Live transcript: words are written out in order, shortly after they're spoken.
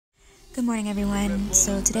Good morning, everyone.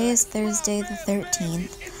 So today is Thursday the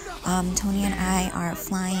 13th. Tony and I are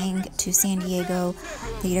flying to San Diego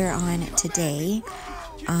later on today.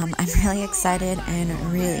 I'm really excited and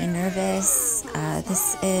really nervous.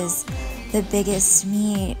 This is the biggest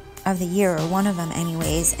meet of the year, or one of them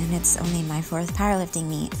anyways, and it's only my fourth powerlifting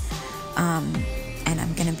meet. And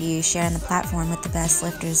I'm going to be sharing the platform with the best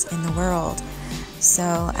lifters in the world. So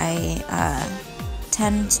I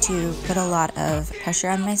tend to put a lot of pressure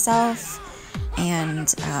on myself and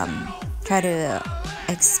try to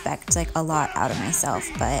expect like a lot out of myself,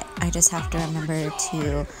 but I just have to remember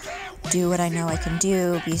to do what I know I can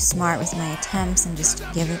do, be smart with my attempts, and just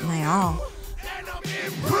give it my all.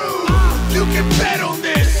 You can bet on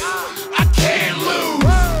this. I can't lose.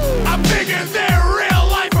 I'm bigger than real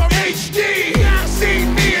life from HD. See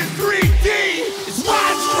me in 3D. It's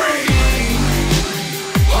widescreen.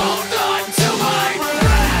 Hold on to my breath.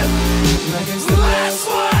 Last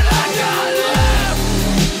one I got left.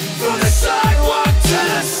 From the sidewalk to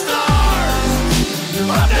the stars.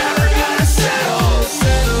 I'm never gonna settle.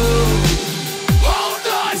 Hold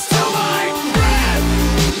on to my breath.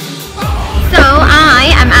 So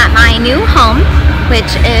I am at my new home,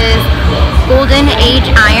 which is Golden Age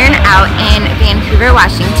Iron out in Vancouver,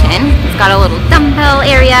 Washington. It's got a little dumbbell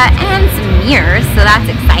area and some mirrors, so that's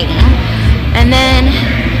exciting. And then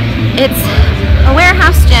it's a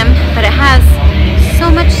warehouse gym, but it has so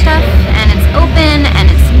much stuff, and it's open and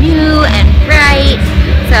it's new and bright.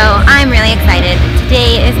 So I'm really excited.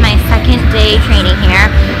 Today is my second day training here,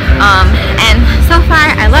 and so far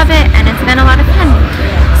I love it, and it's been a lot of fun.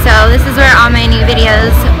 So this is where all my new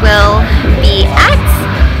videos will be at,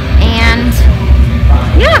 and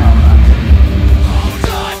yeah. Hold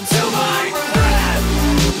on to my breath.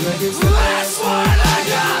 Last one I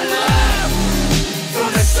got left. From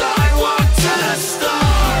the sidewalk to the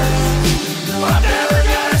stars. I'm never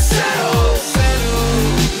gonna settle.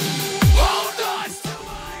 Hold on to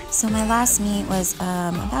my So my last meet was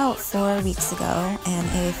about 4 weeks ago, and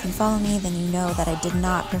if you follow me, then you know that I did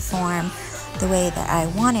not perform the way that I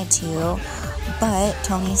wanted to, but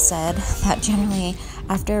Tony said that generally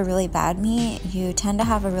after a really bad meet, you tend to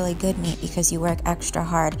have a really good meet because you work extra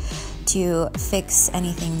hard to fix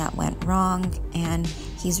anything that went wrong, and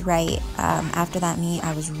he's right. After that meet,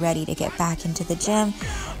 I was ready to get back into the gym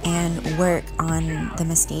and work on the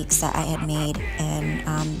mistakes that I had made,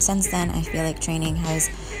 and since then I feel like training has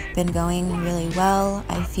been going really well.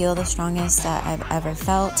 I feel the strongest that I've ever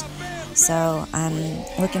felt. So I'm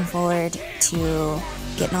looking forward to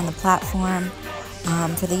getting on the platform.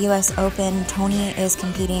 For the US Open, Tony is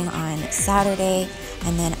competing on Saturday,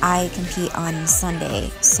 and then I compete on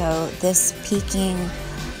Sunday. So this peaking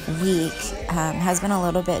week has been a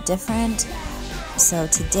little bit different. So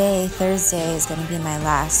today, Thursday, is going to be my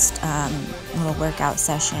last little workout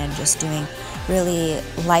session, just doing really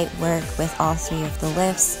light work with all three of the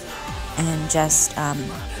lifts, and just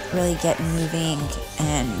really getting moving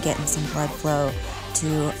and getting some blood flow to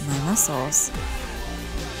my muscles.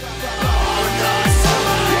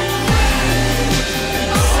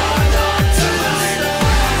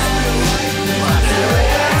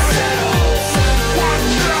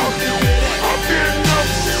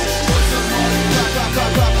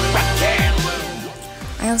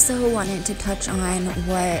 I also wanted to touch on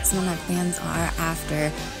what some of my plans are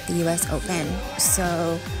after the US Open.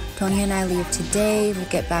 So Tony and I leave today, we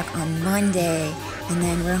get back on Monday, and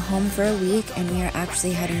then we're home for a week, and we are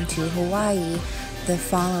actually heading to Hawaii the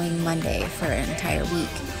following Monday for an entire week.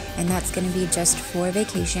 And that's going to be just for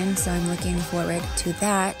vacation, so I'm looking forward to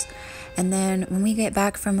that. And then when we get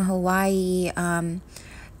back from Hawaii,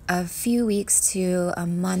 a few weeks to a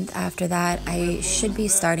month after that, I should be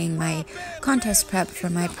starting my contest prep for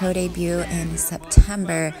my pro debut in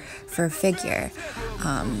September for figure.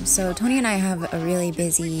 So Tony and I have a really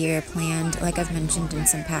busy year planned, like I've mentioned in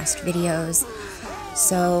some past videos.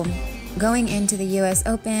 So going into the US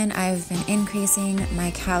Open, I've been increasing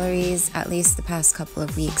my calories at least the past couple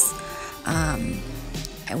of weeks,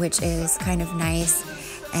 which is kind of nice.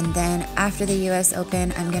 And then after the US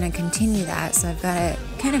Open, I'm going to continue that. So I've got to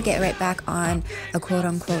kind of get right back on a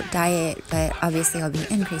quote-unquote diet, but obviously I'll be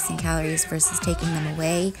increasing calories versus taking them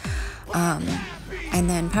away. And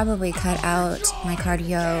then probably cut out my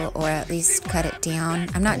cardio, or at least cut it down.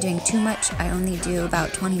 I'm not doing too much. I only do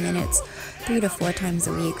about 20 minutes 3 to 4 times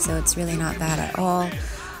a week, so it's really not bad at all.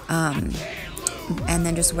 And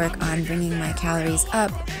then just work on bringing my calories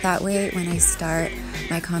up. That way, when I start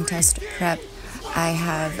my contest prep, I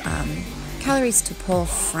have calories to pull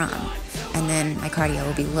from, and then my cardio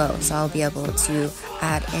will be low, so I'll be able to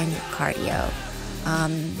add in cardio.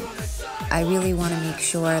 I really want to make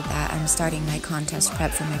sure that I'm starting my contest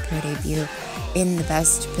prep for my pro debut in the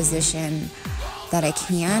best position that I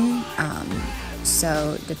can.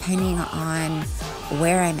 So depending on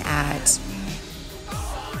where I'm at,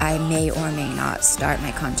 I may or may not start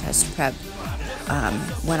my contest prep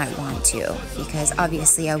when I want to, because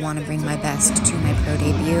obviously I want to bring my best to my pro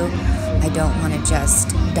debut. I don't want to just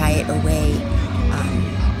diet away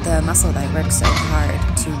the muscle that I worked so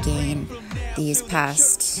hard to gain these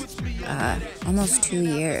past almost 2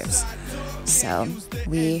 years. So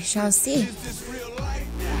we shall see.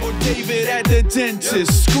 Or David at the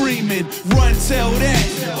dentist screaming, run, tell that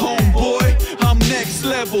homeboy, I'm next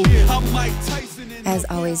level, I'm Mike Tyson. As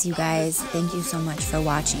always, you guys, thank you so much for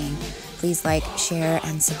watching. Please like, share,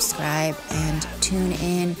 and subscribe, and tune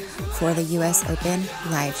in for the US Open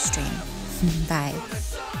live stream. Bye.